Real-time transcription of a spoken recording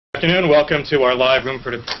afternoon. Welcome to our live Room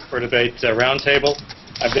for Debate roundtable.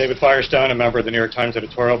 I'm David Firestone, a member of the New York Times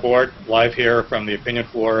editorial board, live here from the opinion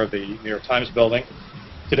floor of the New York Times building.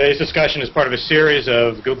 Today's discussion is part of a series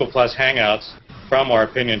of Google Hangouts from our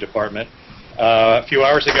opinion department. A few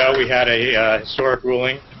hours ago, we had a historic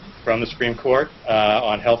ruling from the Supreme Court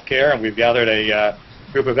on health care, and we've gathered a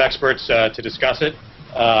group of experts to discuss it.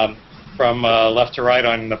 From left to right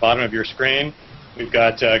on the bottom of your screen, we've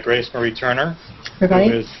got Grace Marie Turner, who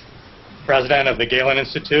is president of the Galen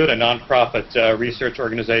Institute, a nonprofit research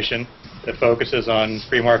organization that focuses on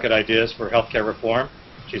free market ideas for healthcare reform.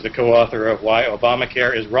 She's the co-author of Why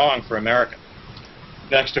Obamacare is Wrong for America.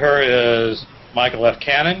 Next to her is Michael F.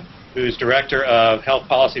 Cannon, who's director of health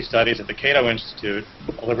policy studies at the Cato Institute,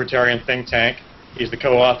 a libertarian think tank. He's the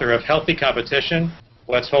co-author of Healthy Competition,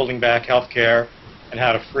 What's Holding Back Healthcare, and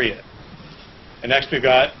How to Free It. And next we've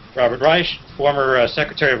got Robert Reich, former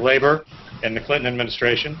Secretary of Labor in the Clinton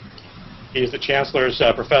administration. He's the Chancellor's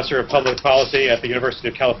Professor of Public Policy at the University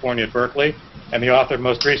of California at Berkeley, and the author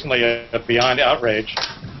most recently of Beyond Outrage,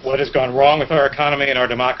 What Has Gone Wrong with Our Economy and Our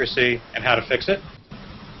Democracy and How to Fix It.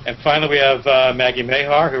 And finally we have Maggie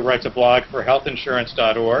Mahar, who writes a blog for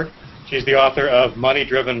healthinsurance.org. She's the author of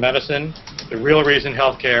Money-Driven Medicine, The Real Reason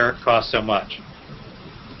Healthcare Costs So Much.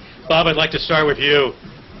 Bob, I'd like to start with you.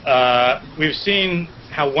 We've seen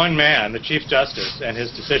how one man, the Chief Justice, and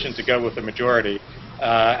his decision to go with the majority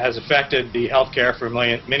has affected the health care for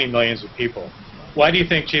many millions of people. Why do you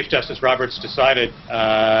think Chief Justice Roberts decided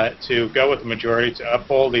to go with the majority to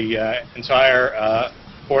uphold the entire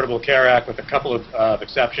Affordable Care Act with a couple of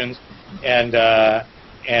exceptions and to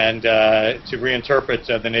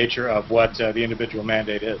reinterpret the nature of what the individual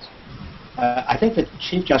mandate is? I think the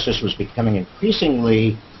Chief Justice was becoming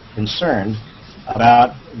increasingly concerned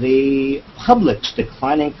about the public's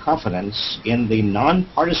declining confidence in the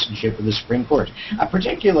nonpartisanship of the Supreme Court,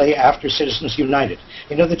 particularly after Citizens United.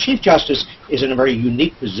 You know, the Chief Justice is in a very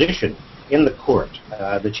unique position in the court.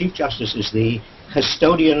 The Chief Justice is the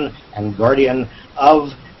custodian and guardian of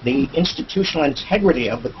the institutional integrity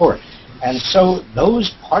of the court. And so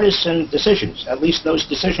those partisan decisions, at least those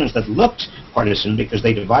decisions that looked partisan because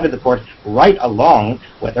they divided the court right along,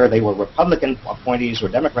 whether they were Republican appointees or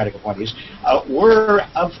Democratic appointees, were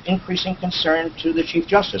of increasing concern to the Chief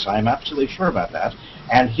Justice. I am absolutely sure about that.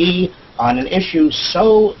 And he, on an issue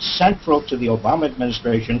so central to the Obama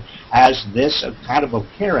administration as this Affordable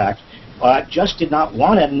Care Act, just did not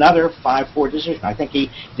want another 5-4 decision. I think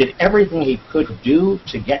he did everything he could do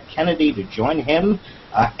to get Kennedy to join him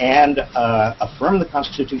and affirm the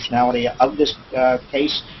constitutionality of this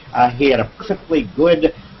case. He had a perfectly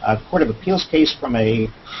good Court of Appeals case from a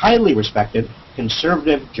highly respected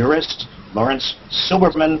conservative jurist, Lawrence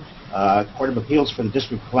Silberman, Court of Appeals for the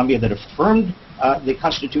District of Columbia, that affirmed the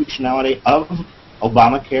constitutionality of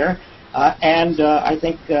Obamacare. And I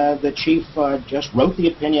think the Chief just wrote the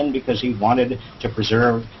opinion because he wanted to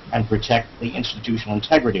preserve and protect the institutional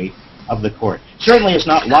integrity of the court. Certainly it's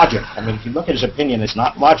not logic. I mean, if you look at his opinion, it's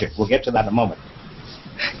not logic. We'll get to that in a moment.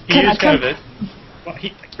 He used kind of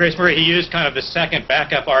Grace Marie, he used kind of the second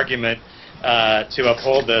backup argument to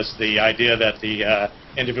uphold this, the idea that the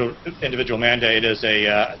individual mandate is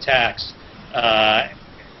a tax.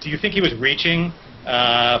 Do you think he was reaching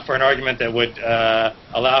for an argument that would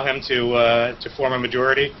allow him to form a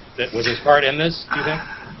majority? That was his part in this, do you think?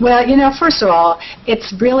 Well, you know, first of all,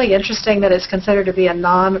 it's really interesting that it's considered to be a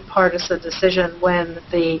nonpartisan decision when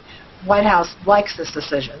the White House likes this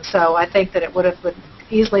decision. So I think that it would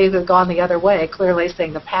easily have gone the other way, clearly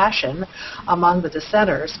seeing the passion among the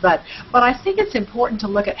dissenters. But I think it's important to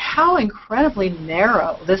look at how incredibly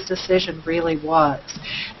narrow this decision really was.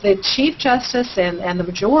 The Chief Justice and the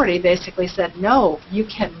majority basically said, no, you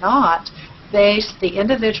cannot base the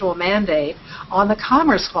individual mandate on the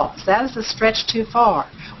Commerce Clause. That is a stretch too far.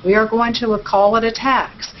 We are going to call it a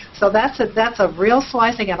tax. So that's a real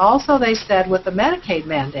slicing. And also they said with the Medicaid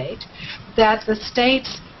mandate that the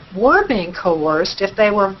states were being coerced if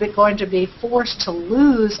they were going to be forced to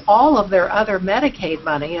lose all of their other Medicaid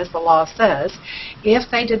money, as the law says,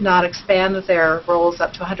 if they did not expand their rolls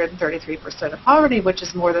up to 133% of poverty, which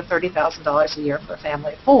is more than $30,000 a year for a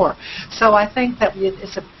family of 4. So I think that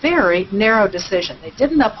it's a very narrow decision. They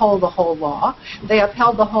didn't uphold the whole law. They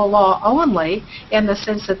upheld the whole law only in the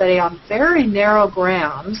sense that they, on very narrow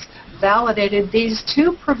grounds, validated these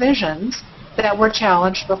two provisions that were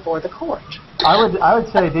challenged before the court. I would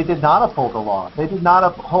say they did not uphold the law. They did not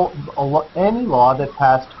uphold any law that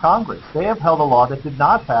passed Congress. They upheld a law that did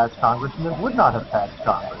not pass Congress and that would not have passed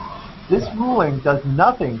Congress. This ruling does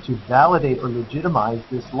nothing to validate or legitimize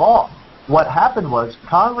this law. What happened was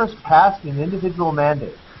Congress passed an individual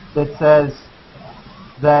mandate that says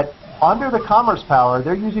that under the commerce power,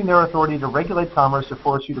 they're using their authority to regulate commerce to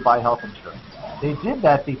force you to buy health insurance. They did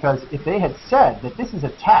that because if they had said that this is a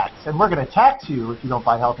tax and we're going to tax you if you don't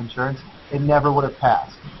buy health insurance, it never would have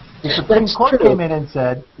passed. The Supreme Court came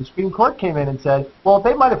in and said, well,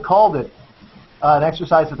 they might have called it an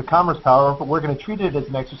exercise of the commerce power, but we're going to treat it as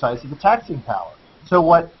an exercise of the taxing power. So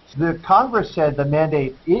what the Congress said the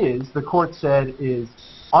mandate is, the court said is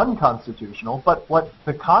unconstitutional, but what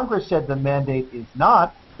the Congress said the mandate is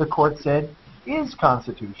not, the court said is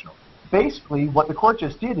constitutional. Basically, what the court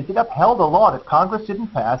just did is it upheld a law that Congress didn't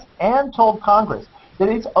pass and told Congress that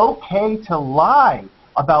it's okay to lie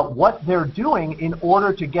about what they're doing in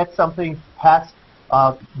order to get something past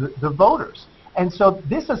the voters. And so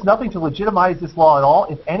this has nothing to legitimize this law at all.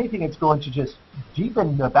 If anything, it's going to just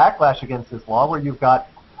deepen the backlash against this law, where you've got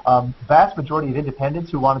vast majority of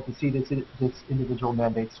independents who wanted to see this individual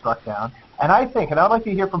mandate struck down. And I think, and I'd like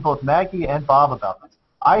to hear from both Maggie and Bob about this,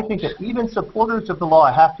 I think that even supporters of the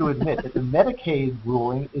law have to admit that the Medicaid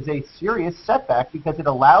ruling is a serious setback because it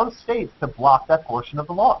allows states to block that portion of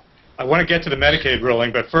the law. I want to get to the Medicaid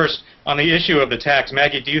ruling, but first, on the issue of the tax,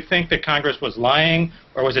 Maggie, do you think that Congress was lying,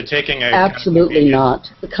 or was it taking a... Absolutely not.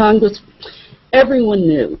 The Congress, everyone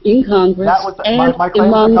knew, in Congress and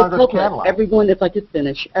among the public, everyone, if I could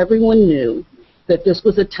finish, everyone knew that this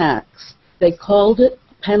was a tax. They called it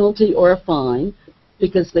a penalty or a fine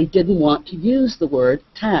because they didn't want to use the word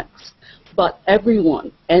tax. But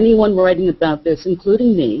everyone, anyone writing about this,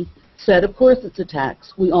 including me, said, of course it's a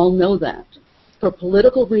tax. We all know that. For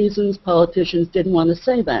political reasons, politicians didn't want to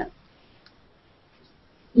say that.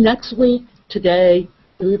 Next week, today,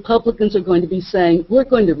 the Republicans are going to be saying, we're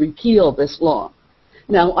going to repeal this law.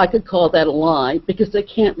 Now, I could call that a lie because they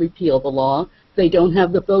can't repeal the law. They don't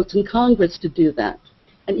have the votes in Congress to do that.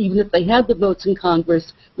 And even if they had the votes in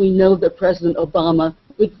Congress, we know that President Obama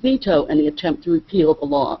would veto any attempt to repeal the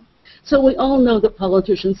law. So we all know that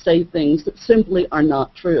politicians say things that simply are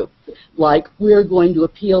not true, like we're going to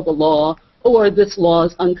appeal the law or this law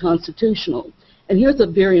is unconstitutional. And here's a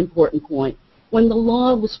very important point. When the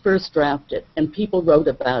law was first drafted and people wrote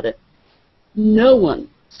about it, no one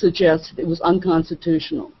suggested it was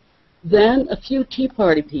unconstitutional. Then a few Tea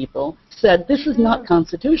Party people said, this is not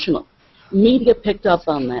constitutional. Media picked up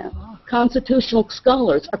on that. Constitutional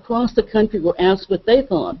scholars across the country were asked what they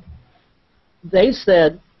thought. They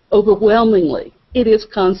said, overwhelmingly, it is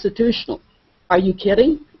constitutional. Are you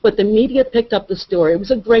kidding? But the media picked up the story. It was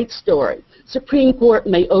a great story. Supreme Court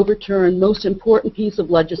may overturn most important piece of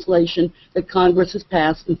legislation that Congress has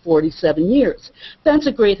passed in 47 years. That's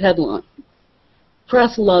a great headline.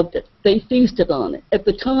 Press loved it. They feasted on it. At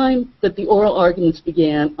the time that the oral arguments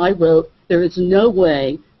began, I wrote, there is no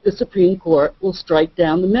way the Supreme Court will strike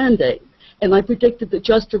down the mandate. And I predicted that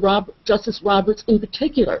Justice Roberts in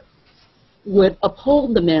particular would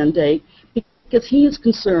uphold the mandate because he is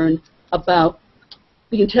concerned about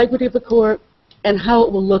the integrity of the court and how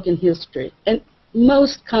it will look in history. And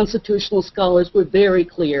most constitutional scholars were very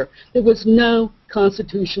clear. There was no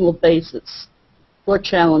constitutional basis for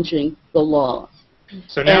challenging the law.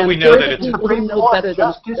 So now we know that it's... The Supreme Court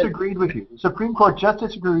just disagreed with you. The Supreme Court just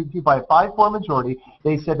disagreed with you by a 5-4 majority.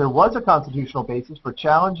 They said there was a constitutional basis for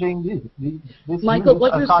challenging this Michael,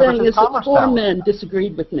 what you're saying is that 4 men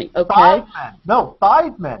disagreed with me, okay? 5 men. No,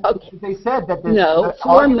 5 men. Okay. They said that... No,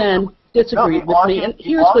 4 men disagreed with me, and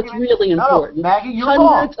here's what's really important. Maggie,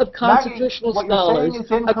 hundreds of constitutional scholars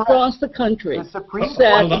across the country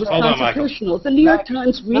said it was constitutional. The New York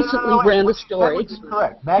Times recently ran a story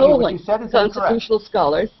polling constitutional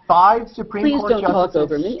scholars. 5 Supreme Court Please don't talk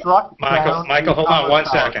over me. Michael, hold on one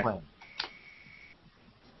second.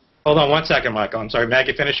 Hold on one second, Michael. I'm sorry.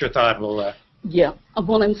 Maggie, finish your thought. We'll... Yeah.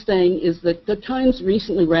 What I'm saying is that the Times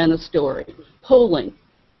recently ran a story polling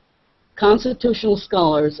constitutional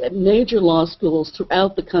scholars at major law schools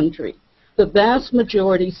throughout the country. The vast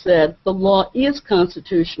majority said the law is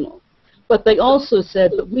constitutional, but they also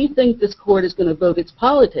said that we think this court is going to vote its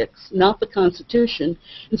politics, not the Constitution,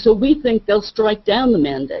 and so we think they'll strike down the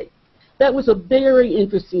mandate. That was a very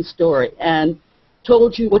interesting story and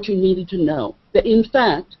told you what you needed to know, that in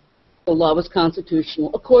fact the law was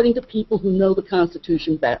constitutional, according to people who know the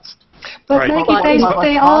Constitution best. But Maggie,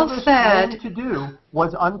 they all said... to do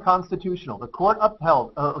was unconstitutional. The court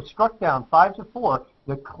upheld, struck down 5-4,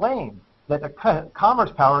 the claim that the commerce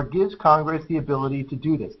power gives Congress the ability to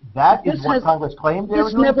do this. That is what Congress claimed they were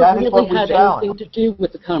doing. This never really had anything to do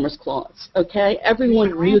with the Commerce Clause, okay?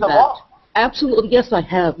 Everyone knew that. Absolutely, yes, I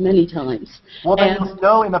have, many times. Well, then you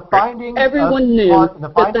know in the findings everyone knew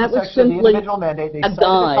that that was simply a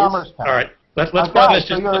guise. All right, let's run this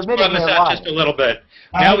out just a little bit.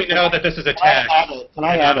 Now we know that this is a tax, Can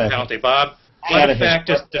I add a penalty. Bob? effect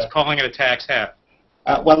does calling it a tax have?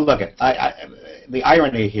 Well, look, the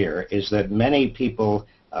irony here is that many people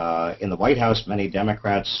in the White House, many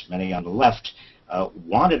Democrats, many on the left,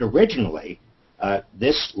 wanted originally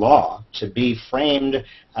this law to be framed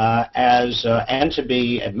and to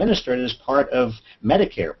be administered as part of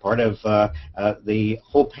Medicare, part of the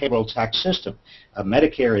whole payroll tax system.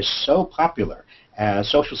 Medicare is so popular,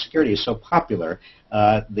 Social Security is so popular.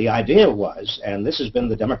 The idea was, and this has been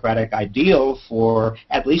the Democratic ideal for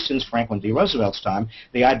at least since Franklin D. Roosevelt's time,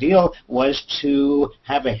 the ideal was to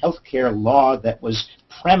have a health care law that was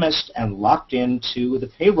premised and locked into the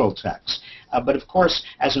payroll tax. But of course,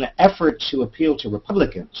 as an effort to appeal to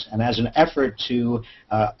Republicans and as an effort to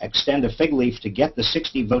extend a fig leaf to get the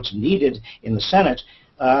 60 votes needed in the Senate,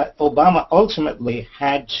 Obama ultimately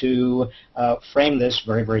had to frame this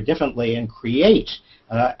very, very differently and create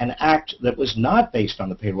an act that was not based on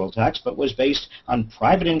the payroll tax, but was based on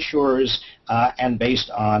private insurers and based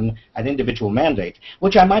on an individual mandate,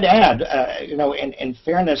 which I might add, in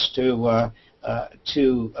fairness to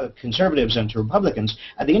conservatives and to Republicans,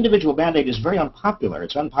 the individual mandate is very unpopular.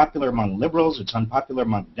 It's unpopular among liberals. It's unpopular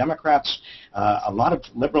among Democrats. A lot of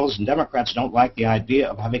liberals and Democrats don't like the idea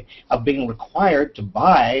of being required to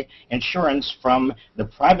buy insurance from the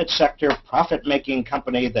private sector profit-making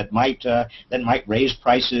company that might raise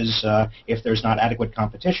prices if there's not adequate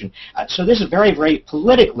competition. So this is very, very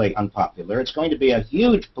politically unpopular. It's going to be a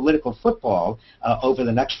huge political football over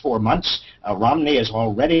the next 4 months. Romney is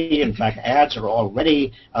already, in fact, ads are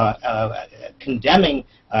already condemning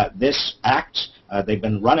this act. They've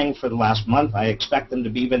been running for the last month. I expect them to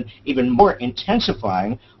be even more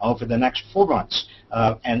intensifying over the next 4 months.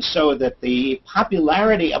 And so that the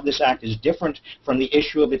popularity of this act is different from the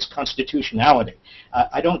issue of its constitutionality.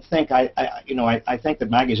 I don't think, I think that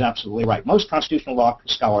Maggie's absolutely right. Most constitutional law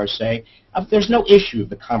scholars say there's no issue of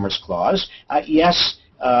the Commerce Clause. Yes,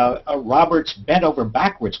 Roberts bent over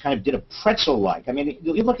backwards, kind of did a pretzel-like. I mean,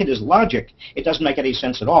 you look at his logic, it doesn't make any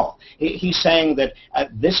sense at all. He's saying that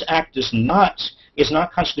this act is not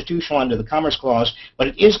constitutional under the Commerce Clause, but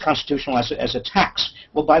it is constitutional as a tax.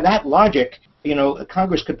 Well, by that logic,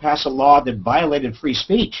 Congress could pass a law that violated free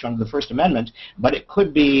speech under the First Amendment, but it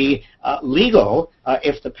could be legal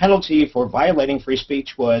if the penalty for violating free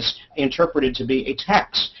speech was interpreted to be a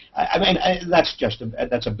tax. I mean,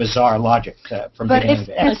 that's a bizarre logic from beginning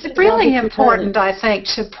to end. It's really important, I think,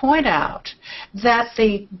 to point out that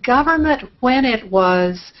the government, when it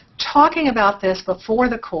was talking about this before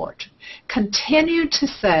the court, continued to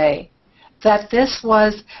say that this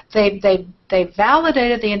was, they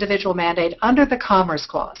validated the individual mandate under the Commerce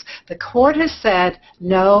Clause. The court has said,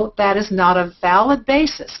 no, that is not a valid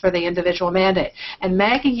basis for the individual mandate. And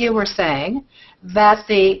Maggie, you were saying that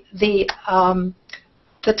the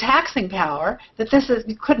taxing power, that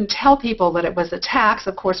you couldn't tell people that it was a tax.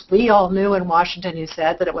 Of course, we all knew in Washington, you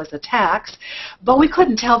said, that it was a tax, but we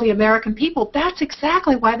couldn't tell the American people. That's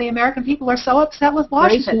exactly why the American people are so upset with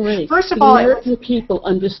Washington. First of all, the American people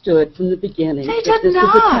understood from the beginning they that did this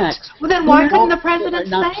was a tax. Well, then why couldn't the president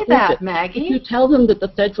say that, Maggie? If you tell them that the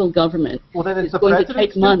federal government is going to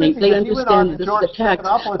take money, they understand that this is a tax.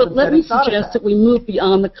 But let me suggest that we move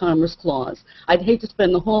beyond the Commerce Clause. I'd hate to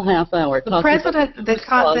spend the whole half hour talking about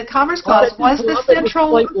the Commerce Clause was the central...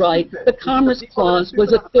 Quite right. The Commerce Clause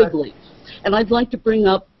was a fig leaf. And I'd like to bring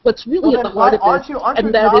up what's really at the heart of this,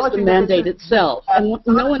 and that is the mandate itself. And what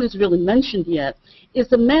no one has really mentioned yet is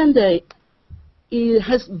the mandate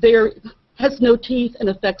has no teeth and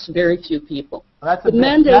affects very few people. The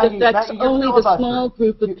mandate affects only the small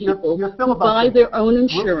group of people who buy their own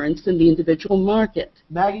insurance in the individual market.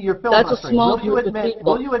 Maggie, you're That's a small group of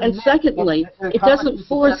people. And secondly, it doesn't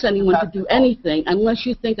force anyone to do anything unless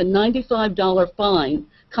you think a $95 fine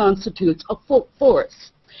constitutes a full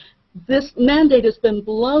force. This mandate has been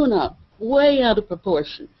blown up way out of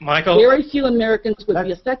proportion. Michael? Very few Americans would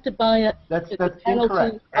be affected by it. That's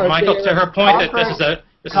incorrect. Michael, to her point that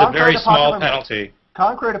this is a very small penalty.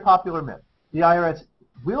 Contrary to popular myth, the IRS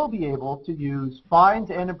will be able to use fines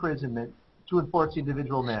and imprisonment to enforce the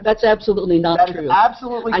individual mandate. That's absolutely not true. That is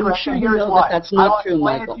absolutely correct. I'm sure you know that that's not true,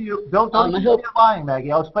 Michael. Don't keep me lying,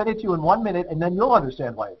 Maggie. I'll explain it to you in 1 minute, and then you'll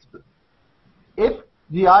understand why it's true. If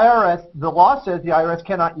the IRS, the law says the IRS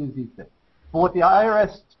cannot use these things. But what the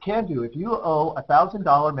IRS can do, if you owe a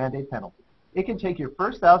 $1,000 mandate penalty, it can take your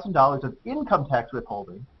first $1,000 of income tax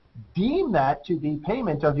withholding, deem that to be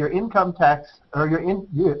payment of your income tax or your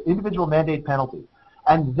individual mandate penalty,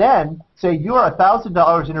 and then say you are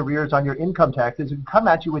 $1,000 in arrears on your income taxes and come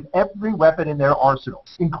at you with every weapon in their arsenal,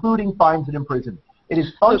 including fines and imprisonment. It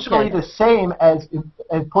is functionally Okay. the same as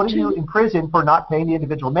putting you in prison for not paying the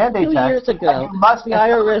individual mandate 2 tax. years ago, You must, the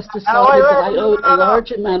IRS wait, decided that I wait, owed no, a no.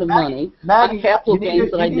 large amount of money Maggie, on capital you need gains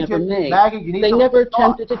to- that I you need never to- made. Maggie, you need They to never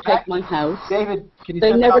talk. attempted to take my house. David, can you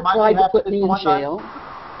They sit never down? tried to Maggie, put me in one time? jail,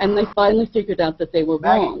 and they finally figured out that they were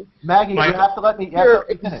wrong. Maggie, you Michael, have to let me. You have You're to let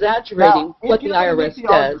me finish. exaggerating Now, if what the you're gonna make IRS the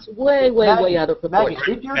does, argument- way out of Maggie,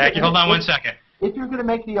 proportion. if you're Maggie, hold on 1 second. If you're going to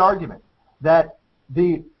make the argument that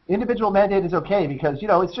the individual mandate is okay because, you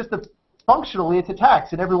know, it's just functionally it's a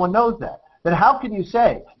tax and everyone knows that, then how can you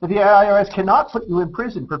say that the IRS cannot put you in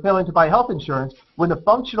prison for failing to buy health insurance when the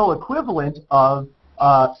functional equivalent of,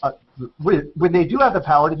 when they do have the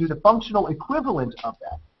power to do the functional equivalent of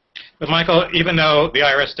that? But Michael, even though the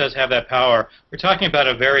IRS does have that power, we're talking about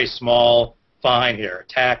a very small fine here,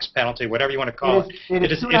 tax, penalty, whatever you want to call it.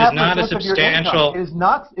 It is not a 2.5% of your income. substantial.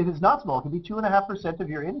 It is not small. It can be 2.5% of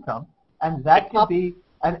your income, and that can be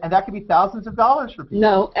that can be thousands of dollars for people.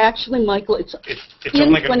 No, actually, Michael, it's in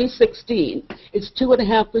only 2016. It's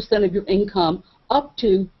 2.5% of your income up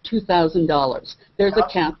to $2,000. There's a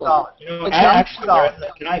cap on it. You know, Okay. Actually,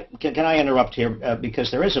 can I interrupt here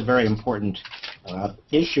because there is a very important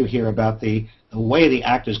issue here about the way the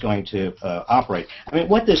Act is going to operate. I mean,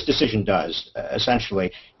 what this decision does,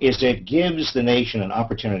 essentially, is it gives the nation an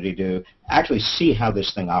opportunity to actually see how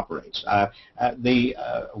this thing operates. The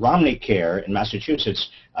Romney Care in Massachusetts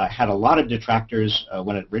had a lot of detractors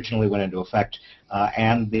when it originally went into effect,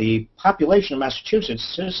 and the population of Massachusetts,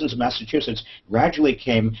 citizens of Massachusetts, gradually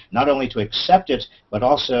came not only to accept it, but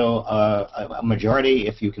also a majority,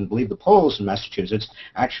 if you can believe the polls in Massachusetts,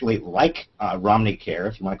 actually like Romney Care,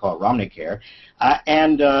 if you want to call it Romney Care.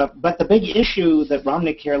 But the big issue that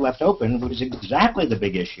Romney Care left open was exactly the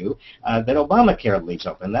big issue that Obamacare leaves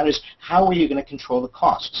open. That is, how are you going to control the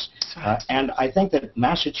costs? And I think that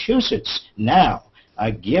Massachusetts now,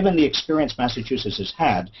 given the experience Massachusetts has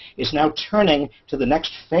had, is now turning to the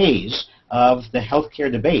next phase of the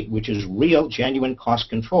healthcare debate, which is real, genuine cost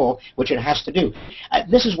control, which it has to do.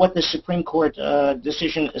 This is what the Supreme Court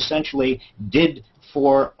decision essentially did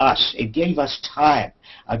for us. It gave us time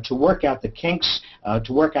to work out the kinks,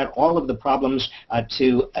 to work out all of the problems,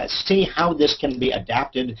 to see how this can be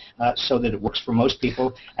adapted so that it works for most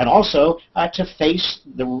people, and also to face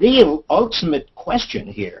the real ultimate question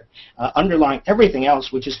here, underlying everything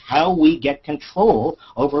else, which is how we get control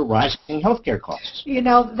over rising healthcare costs. You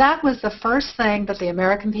know, that was the first thing that the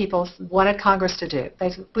American people wanted Congress to do.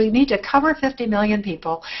 We need to cover 50 million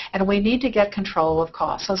people, and we need to get control of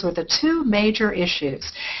costs. Those were the two major issues.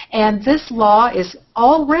 And this law is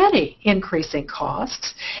already increasing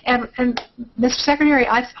costs. And Mr. Secretary,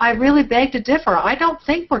 I really beg to differ. I don't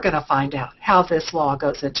think we're going to find out how this law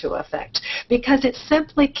goes into effect because it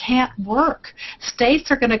simply can't work.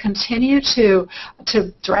 States are going to continue to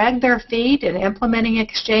drag their feet in implementing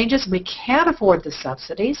exchanges. We can't afford the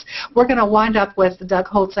subsidies. We're going to wind up with, Doug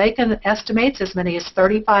Holtz-Aiken estimates, as many as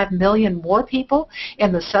 35 million more people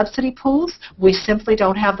in the subsidy pools. We simply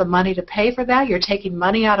don't have the money to pay for that. You're taking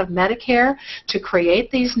money out of Medicare to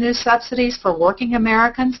create these new subsidies for working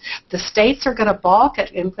Americans. The states are going to balk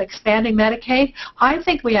at expanding Medicaid. I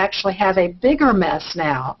think we actually have a bigger mess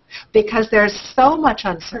now because there's so much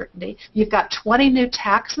uncertainty. You've got 20 new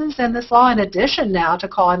taxes in this law in addition now to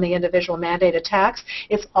calling the individual mandated tax.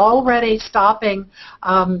 It's already stopping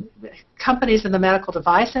companies in the medical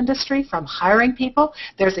device industry from hiring people.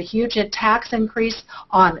 There's a huge tax increase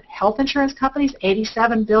on health insurance companies,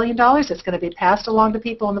 $87 billion. It's going to be passed along to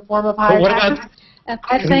people in the form of higher taxes.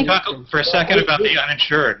 Can we talk for a second about the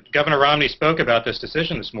uninsured? Governor Romney spoke about this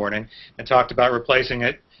decision this morning and talked about replacing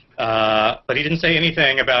it, but he didn't say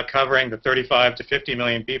anything about covering the 35 to 50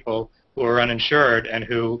 million people who are uninsured and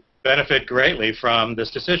who benefit greatly from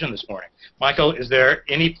this decision this morning. Michael, is there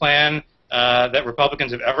any plan that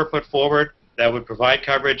Republicans have ever put forward that would provide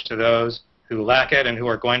coverage to those who lack it and who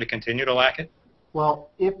are going to continue to lack it?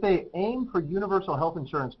 Well, if they aim for universal health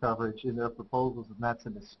insurance coverage in their proposals, then that's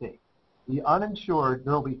a mistake. The uninsured,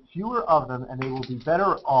 there will be fewer of them, and they will be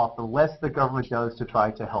better off the less the government does to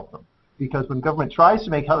try to help them. Because when government tries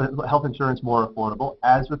to make health insurance more affordable,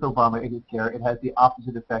 as with Obamacare, it has the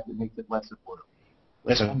opposite effect. It makes it less affordable.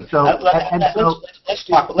 Listen,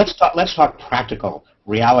 let's let's talk practical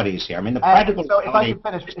realities here. I mean, the practical so if I reality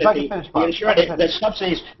can finish, is if I that can finish, the Bob, insurance, the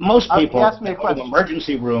subsidies, most people you asked me a go to question.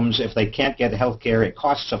 emergency rooms if they can't get health care. It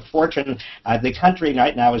costs a fortune. The country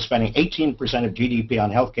right now is spending 18% of GDP on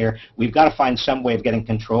health care. We've got to find some way of getting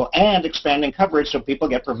control and expanding coverage so people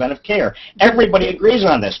get preventive care. Everybody agrees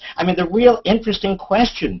on this. I mean, the real interesting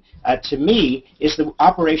question to me is the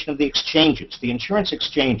operation of the exchanges, the insurance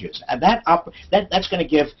exchanges. And that's going to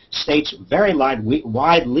give states very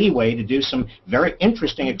wide leeway to do some very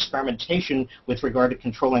interesting experimentation with regard to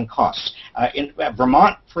controlling costs. In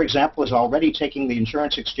Vermont, for example, is already taking the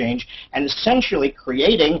insurance exchange and essentially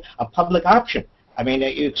creating a public option. I mean,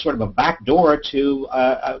 it's sort of a backdoor to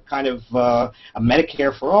a kind of a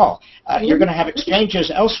Medicare for all. You're going to have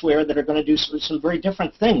exchanges elsewhere that are going to do some very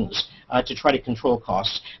different things to try to control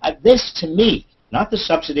costs. This, to me, not the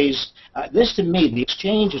subsidies, this, to me, the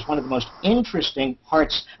exchange is one of the most interesting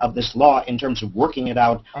parts of this law in terms of working it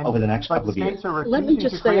out over the next couple of years. Let me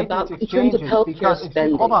just say about, in terms of health care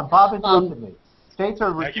spending. Hold on, Bob interrupted me. States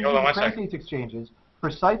are Maggie, refusing to create these exchanges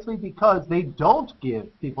precisely because they don't give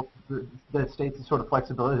people, the states, the sort of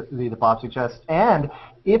flexibility that Bob suggests. And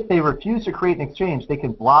if they refuse to create an exchange, they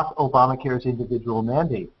can block Obamacare's individual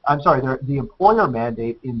mandate. I'm sorry, the employer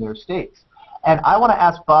mandate in their states. And I want to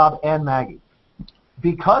ask Bob and Maggie,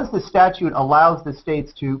 because the statute allows the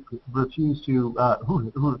states to refuse to,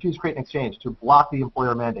 who refuse to create an exchange, to block the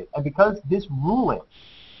employer mandate, and because this ruling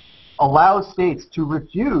allows states to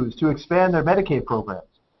refuse to expand their Medicaid programs,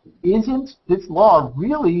 isn't this law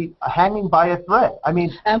really hanging by a thread? I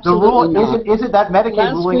mean, Absolutely the rule isn't that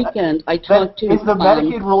Medicaid ruling? Last weekend, I talked to is the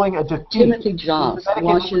Medicaid ruling a defeat? Timothy Joss,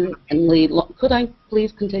 Washington and Lee. Could I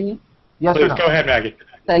please continue? Yes Please, or no? go ahead, Maggie.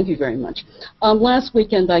 Thank you very much. Last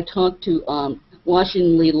weekend, I talked to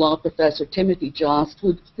Washington Lee law professor Timothy Joss,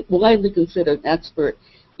 who's widely considered an expert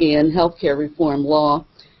in healthcare reform law.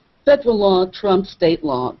 Federal law trumps state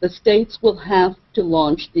law. The states will have to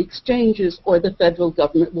launch the exchanges or the federal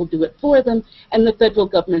government will do it for them, and the federal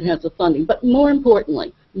government has the funding. But more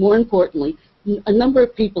importantly, a number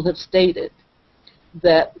of people have stated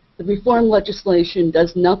that the reform legislation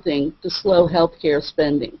does nothing to slow healthcare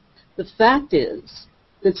spending. The fact is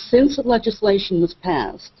that since the legislation was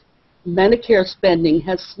passed, Medicare spending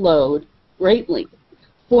has slowed greatly.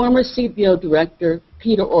 Former CBO director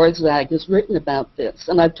Peter Orszag has written about this,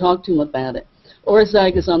 and I've talked to him about it.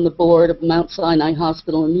 Orszag is on the board of Mount Sinai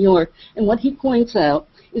Hospital in New York, and what he points out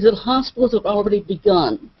is that hospitals have already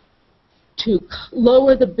begun to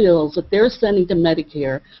lower the bills that they're sending to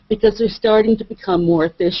Medicare because they're starting to become more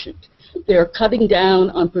efficient. They're cutting down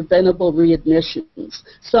on preventable readmissions.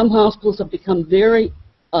 Some hospitals have become very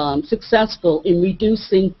successful in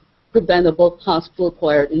reducing preventable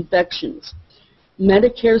hospital-acquired infections.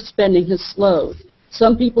 Medicare spending has slowed.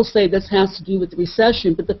 Some people say this has to do with the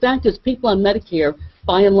recession, but the fact is people on Medicare,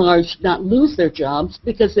 by and large, did not lose their jobs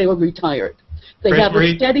because they were retired. They have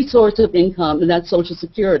a steady source of income, and that's Social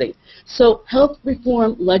Security. So health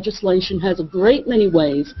reform legislation has a great many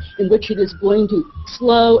ways in which it is going to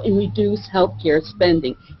slow and reduce health care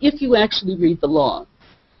spending, if you actually read the law.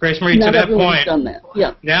 Grace Marie, to that point,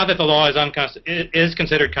 Yeah. now that the law is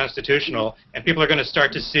considered constitutional, and people are going to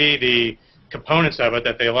start to see the components of it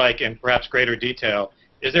that they like in perhaps greater detail,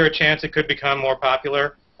 is there a chance it could become more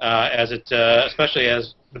popular, especially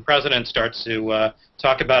as the president starts to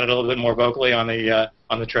talk about it a little bit more vocally on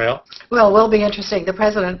the trail? Well, it will be interesting. The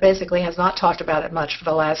president basically has not talked about it much for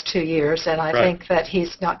the last 2 years, and I think that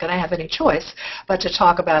he's not going to have any choice but to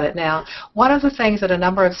talk about it now. One of the things that a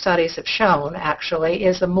number of studies have shown, actually,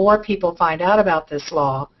 is the more people find out about this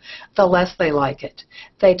law, the less they like it.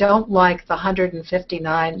 They don't like the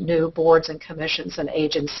 159 new boards and commissions and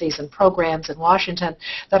agencies and programs in Washington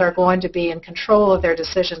that are going to be in control of their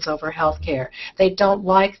decisions over health care. They don't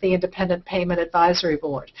like the Independent Payment Advisory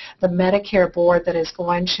Board, the Medicare board that is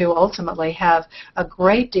going to ultimately have a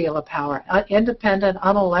great deal of power, independent,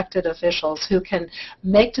 unelected officials who can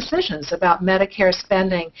make decisions about Medicare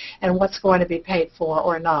spending and what's going to be paid for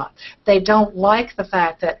or not. They don't like the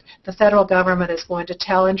fact that the federal government is going to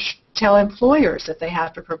tell employers that they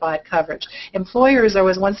have to provide coverage. Employers, there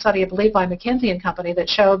was one study, I believe, by McKinsey & Company that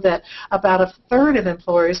showed that about a third of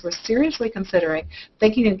employers were seriously considering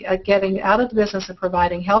thinking of getting out of the business of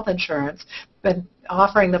providing health insurance, but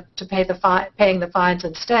offering to paying the fines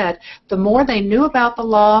instead. The more they knew about the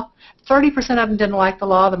law, 30% of them didn't like the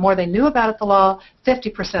law. The more they knew about the law,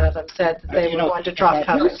 50% of them said that they were going to drop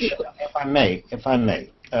coverage. If I may,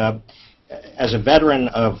 as a veteran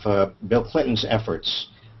of Bill Clinton's efforts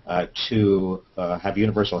to have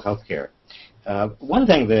universal health care, One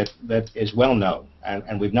thing that is well known,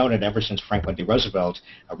 and we've known it ever since Franklin D. Roosevelt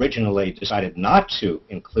originally decided not to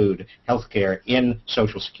include health care in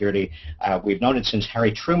Social Security, we've known it since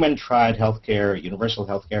Harry Truman tried health care, universal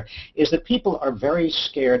health care, is that people are very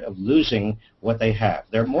scared of losing what they have.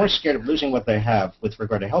 They're more scared of losing what they have with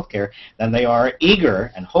regard to health care than they are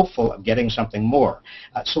eager and hopeful of getting something more.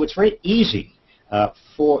 So it's very easy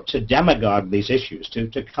to demagogue these issues,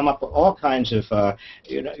 to come up with all kinds of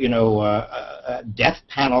death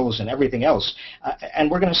panels and everything else,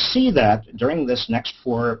 and we're going to see that during this next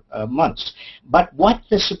 4 months. But what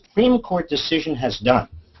the Supreme Court decision has done,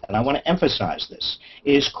 and I want to emphasize this,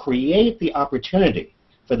 is create the opportunity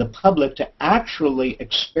for the public to actually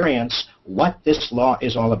experience what this law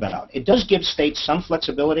is all about. It does give states some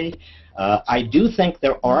flexibility. I do think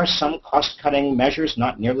there are some cost-cutting measures,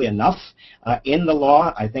 not nearly enough, in the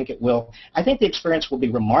law. I think the experience will be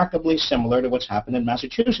remarkably similar to what's happened in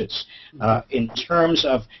Massachusetts, in terms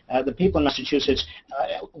of the people in Massachusetts,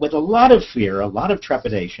 with a lot of fear, a lot of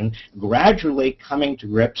trepidation, gradually coming to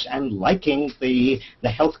grips and liking the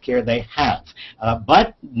health care they have,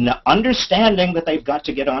 but understanding that they've got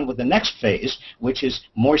to get on with the next phase, which is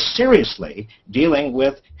more seriously dealing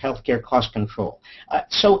with health care cost control.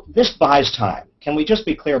 So this buys time. Can we just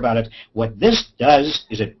be clear about it? What this does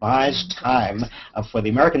is it buys time for the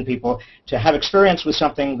American people to have experience with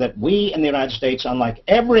something that we in the United States, unlike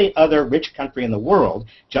every other rich country in the world,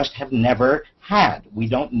 just have never had. We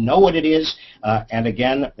don't know what it is, and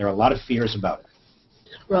again, there are a lot of fears about it.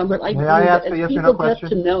 Robert, I May I ask think a that yes as or no people get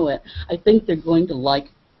question? to know it, I think they're going to like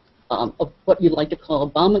what you'd like to call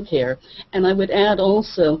Obamacare. And I would add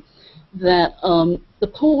also that the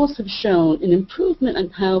polls have shown an improvement in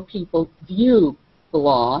how people view the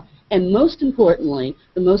law, and most importantly,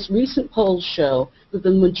 the most recent polls show that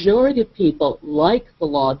the majority of people like the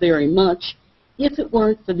law very much if it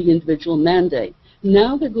weren't for the individual mandate.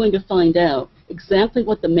 Now they're going to find out exactly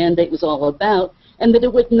what the mandate was all about, and that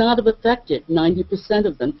it would not have affected 90%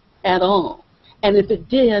 of them at all. And if it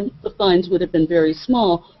did, the fines would have been very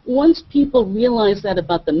small. Once people realize that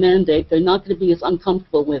about the mandate, they're not going to be as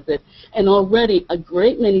uncomfortable with it. And already a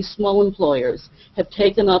great many small employers have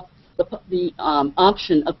taken up the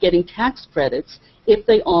option of getting tax credits if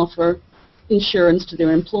they offer insurance to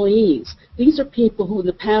their employees. These are people who in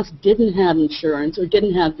the past didn't have insurance or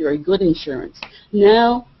didn't have very good insurance.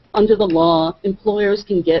 Now, under the law, employers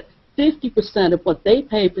can get 50% of what they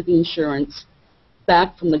pay for the insurance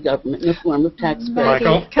back from the government in the form of tax credits.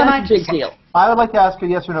 Michael? That's a big deal. I would like to ask a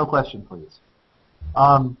yes or no question, please.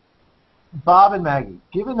 Bob and Maggie,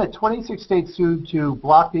 given that 26 states sued to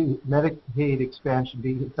block the Medicaid expansion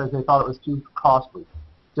because they thought it was too costly,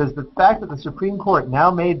 does the fact that the Supreme Court now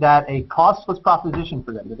made that a costless proposition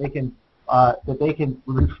for them, that they can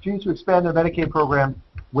refuse to expand their Medicaid program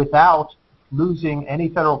without losing any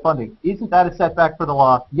federal funding, isn't that a setback for the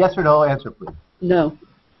law? Yes or no, answer please. No.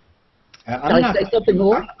 Can I say something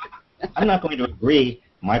more? I'm not going to agree,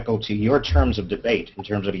 Michael, to your terms of debate in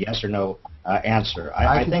terms of a yes or no answer.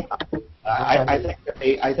 I think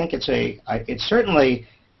it's certainly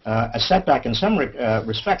a setback in some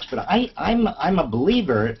respects, but I'm a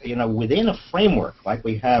believer, within a framework like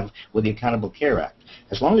we have with the Accountable Care Act.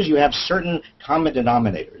 As long as you have certain common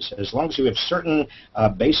denominators, as long as you have certain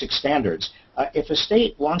basic standards, if a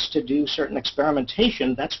state wants to do certain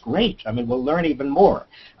experimentation, that's great. I mean, we'll learn even more.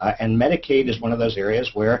 And Medicaid is one of those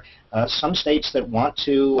areas where some states that want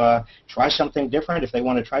to try something different, if they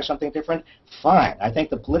want to try something different, fine. I think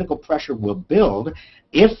the political pressure will build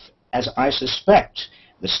if, as I suspect,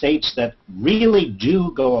 the states that really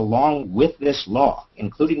do go along with this law,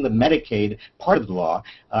 including the Medicaid part of the law,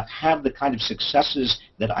 have the kind of successes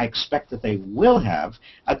that I expect that they will have,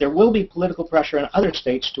 there will be political pressure in other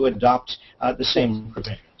states to adopt the same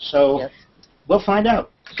provision. So we'll find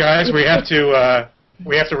out. Guys, we have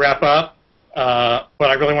to wrap up. But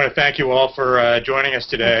I really want to thank you all for joining us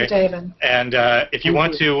today. Thank you, David. And if you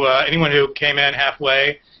want to, anyone who came in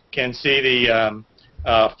halfway can see the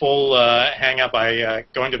full Hangout by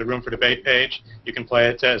going to the Room for Debate page. You can play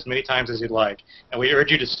it as many times as you'd like. And we urge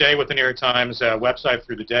you to stay with the New York Times website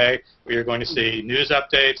through the day. We are going to see news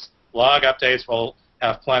updates, blog updates. We'll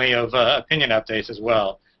have plenty of opinion updates as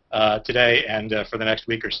well today and for the next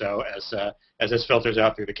week or so as this filters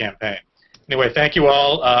out through the campaign. Anyway, thank you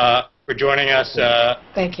all for joining us.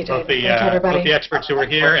 Thank you, David. Both the experts who were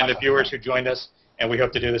here and the viewers who joined us, and we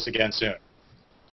hope to do this again soon.